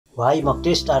Why mock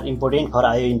tests are important for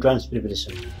IOE entrance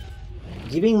preparation.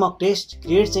 Giving mock test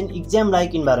creates an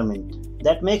exam-like environment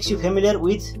that makes you familiar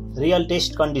with real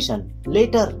test condition.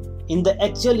 Later, in the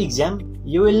actual exam,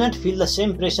 you will not feel the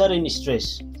same pressure and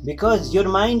stress because your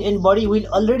mind and body will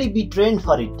already be trained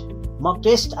for it. Mock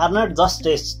tests are not just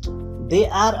tests. They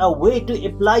are a way to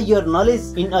apply your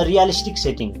knowledge in a realistic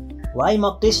setting. Why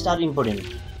mock tests are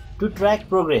important? To track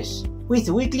progress. With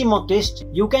weekly mock test,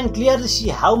 you can clearly see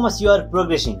how much you are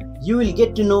progressing. You will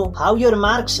get to know how your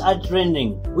marks are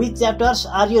trending, which chapters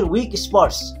are your weak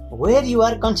spots, where you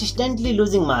are consistently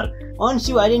losing mark. Once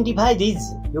you identify these,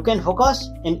 you can focus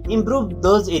and improve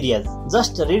those areas.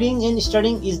 Just reading and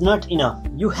studying is not enough.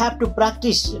 You have to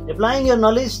practice applying your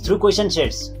knowledge through question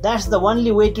sets. That's the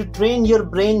only way to train your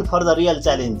brain for the real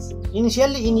challenge.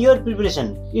 Initially in your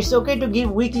preparation, it's okay to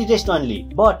give weekly test only,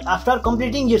 but after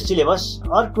completing your syllabus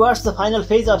or towards the final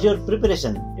phase of your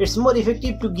preparation, it's more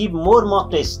effective to give more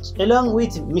mock tests along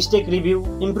with mistake review,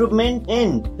 improvement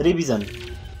and revision.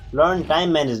 Learn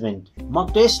time management.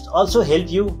 Mock tests also help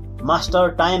you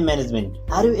master time management.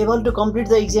 Are you able to complete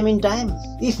the exam in time?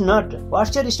 If not,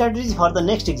 what's your strategy for the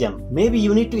next exam? Maybe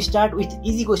you need to start with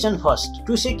easy question first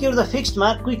to secure the fixed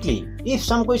mark quickly. If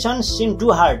some questions seem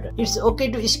too hard, it's okay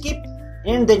to skip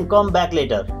and then come back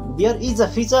later. There is a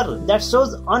feature that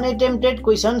shows unattempted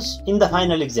questions in the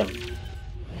final exam.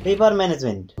 Paper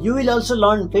management. You will also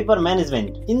learn paper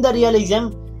management. In the real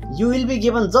exam, you will be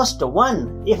given just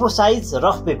one A4 size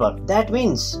rough paper. That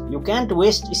means you can't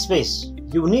waste space.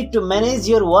 You need to manage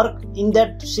your work in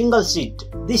that single sheet.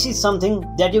 This is something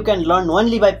that you can learn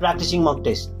only by practicing mock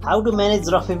test. How to manage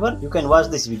rough paper? You can watch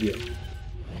this video.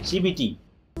 CBT.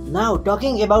 Now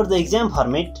talking about the exam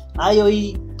format,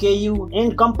 IOE, KU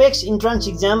and complex entrance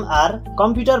exam are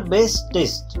computer-based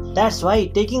tests. That's why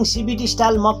taking CBT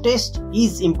style mock test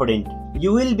is important.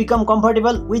 You will become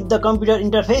comfortable with the computer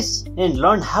interface and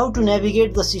learn how to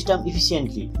navigate the system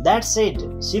efficiently. That said,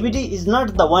 CBT is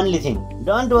not the only thing.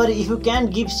 Don't worry if you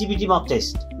can't give CBT mock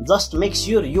test. Just make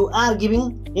sure you are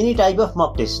giving any type of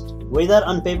mock test, whether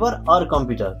on paper or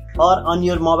computer or on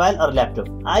your mobile or laptop.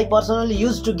 I personally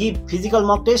used to give physical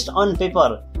mock test on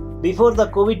paper before the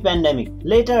COVID pandemic.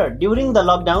 Later, during the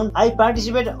lockdown, I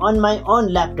participated on my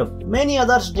own laptop. Many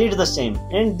others did the same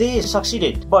and they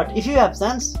succeeded. But if you have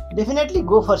chance, definitely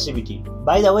go for CBT.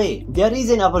 By the way, there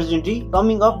is an opportunity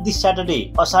coming up this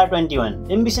Saturday, ASAR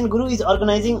 21. Ambition Guru is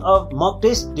organizing a mock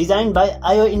test designed by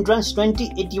IOE Entrance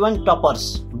 2081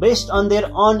 toppers based on their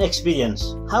own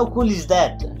experience. How cool is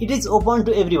that? It is open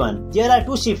to everyone. There are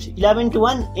 2 shifts, 11 to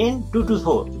 1 and 2 to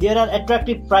 4. There are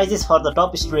attractive prizes for the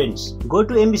top students. Go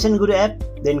to Ambition Guru app,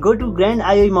 then go to Grand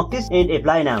IOE mock test and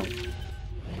apply now.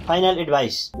 Final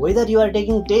advice. Whether you are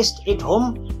taking test at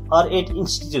home or at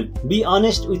institute, be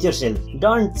honest with yourself.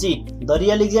 Don't cheat. The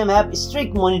real exam have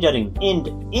strict monitoring and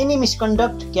any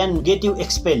misconduct can get you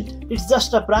expelled. It's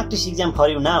just a practice exam for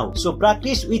you now. So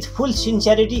practice with full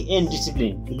sincerity and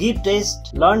discipline. Give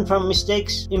test, learn from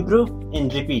mistakes, improve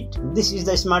and repeat. This is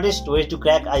the smartest way to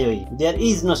crack IOE. There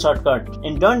is no shortcut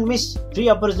and don't miss free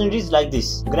opportunities like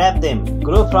this. Grab them,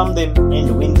 grow from them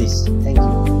and win this. Thank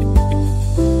you.